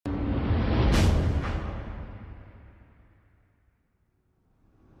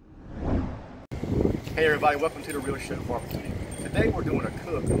Hey everybody, welcome to The Real Show Barbecue. Today we're doing a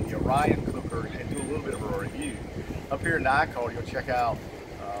cook with the Orion cooker and do a little bit of a review. Up here in the iCard, you'll check out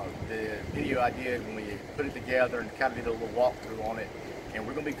the video I did when we put it together and kind of did a little walkthrough on it. And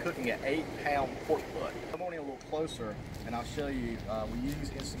we're going to be cooking an 8-pound pork butt. Come on in a little closer and I'll show you. We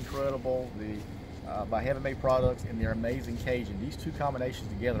use It's Incredible by Heaven Made Products and their Amazin Cajun. These two combinations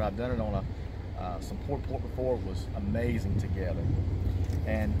together, I've done it on some pork before, was amazing together.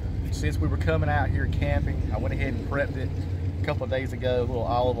 And since we were coming out here camping, I went ahead and prepped it a couple of days ago. A little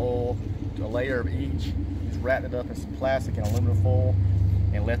olive oil, a layer of each, just wrapped it up in some plastic and aluminum foil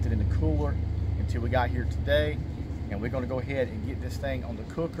and left it in the cooler until we got here today. And we're going to go ahead and get this thing on the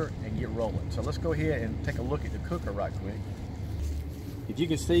cooker and get rolling. So let's go ahead and take a look at the cooker right quick. If you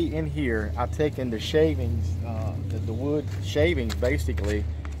can see in here, I've taken the shavings, the wood shavings basically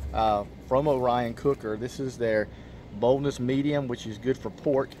from Orion cooker. This is their boldness medium, which is good for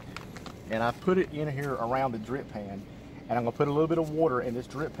pork, and I put it in here around the drip pan, and I'm going to put a little bit of water in this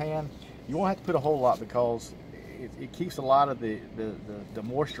drip pan. You won't have to put a whole lot because it keeps a lot of the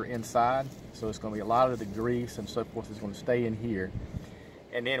moisture inside, so it's going to be a lot of the grease and so forth is going to stay in here.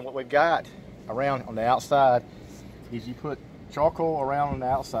 And then what we've got around on the outside is you put charcoal around on the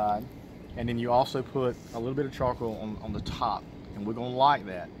outside, and then you also put a little bit of charcoal on the top, and we're going to like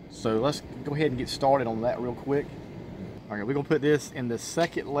that. So let's go ahead and get started on that real quick. All right, we're gonna put this in the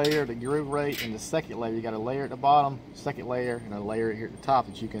second layer, the groove rate in the second layer. You got a layer at the bottom, second layer, and a layer here at the top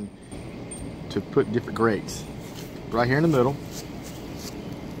that you can put different grates. Right here in the middle.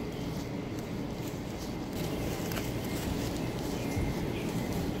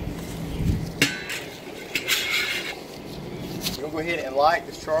 We're gonna go ahead and light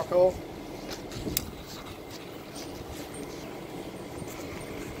this charcoal.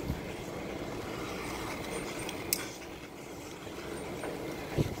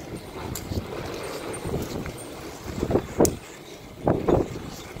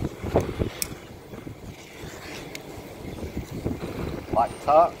 Light the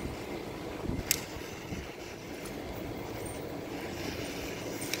top.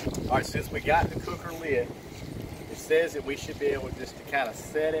 Alright, since we got the cooker lit, it says that we should be able just to kind of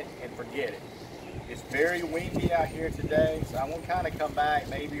set it and forget it. It's very windy out here today, so I'm going to kind of come back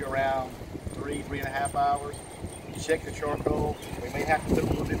maybe around 3.5 hours. Check the charcoal. We may have to put a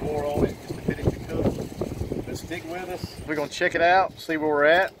little bit more on it just to finish the cook. But stick with us. We're going to check it out, see where we're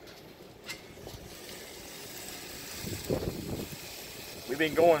at. We've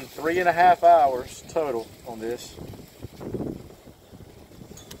been going 3.5 hours total on this.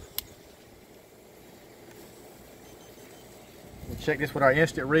 We'll check this with our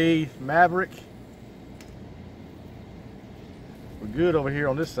instant read Maverick. We're good over here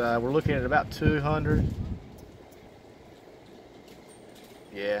on this side. We're looking at about 200.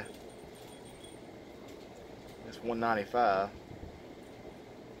 Yeah. That's 195.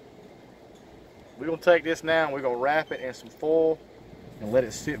 We're going to take this now and we're going to wrap it in some foil and let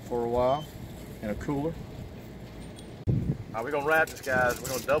it sit for a while in a cooler. Alright, we're gonna wrap this, guys. We're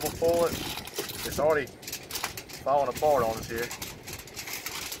gonna double foil it. It's already falling apart on us here.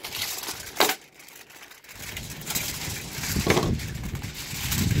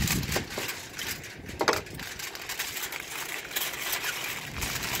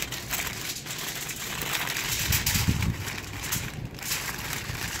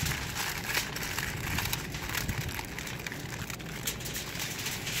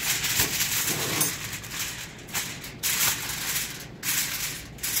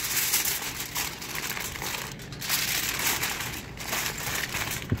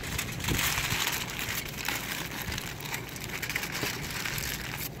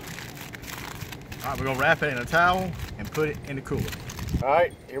 Alright, we're going to wrap it in a towel and put it in the cooler.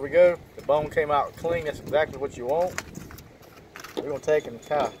 Alright, here we go. The bone came out clean. That's exactly what you want. We're going to take and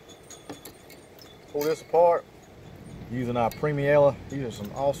kind of pull this apart using our Premiella, using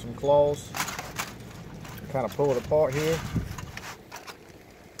some awesome claws. Kind of pull it apart here.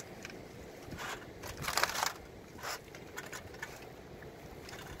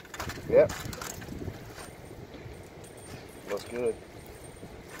 Yep. Looks good.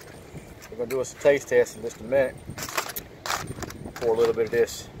 We're going to do us a taste test in just a minute. Pour a little bit of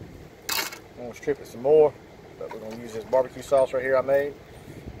this. I'm going to strip it some more, but we're going to use this barbecue sauce right here I made.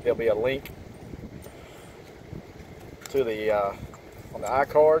 There'll be a link to the on the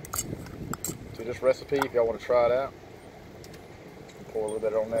iCard to this recipe if y'all want to try it out. Pour a little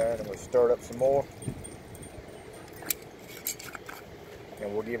bit on there and we'll stir it up some more.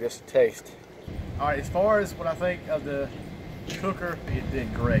 And we'll give this a taste. Alright, as far as what I think of the cooker, it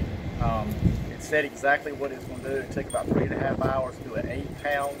did great. It said exactly what it's going to do. It took about 3.5 hours to do an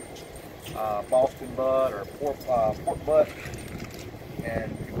 8-pound Boston butt or pork butt,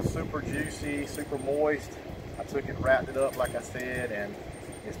 and it was super juicy, super moist. I took it, wrapped it up like I said, and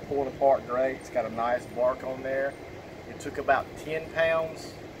it's pulled apart great. It's got a nice bark on there. It took about 10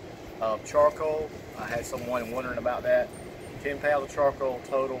 pounds of charcoal. I had someone wondering about that. 10 pounds of charcoal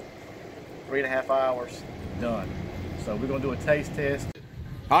total, 3.5 hours, done. So we're gonna do a taste test.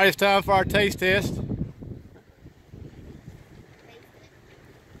 All right, it's time for our taste test.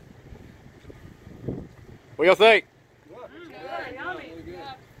 What y'all think? Good, yummy.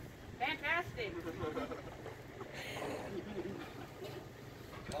 Fantastic.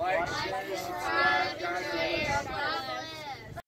 Like, share, subscribe.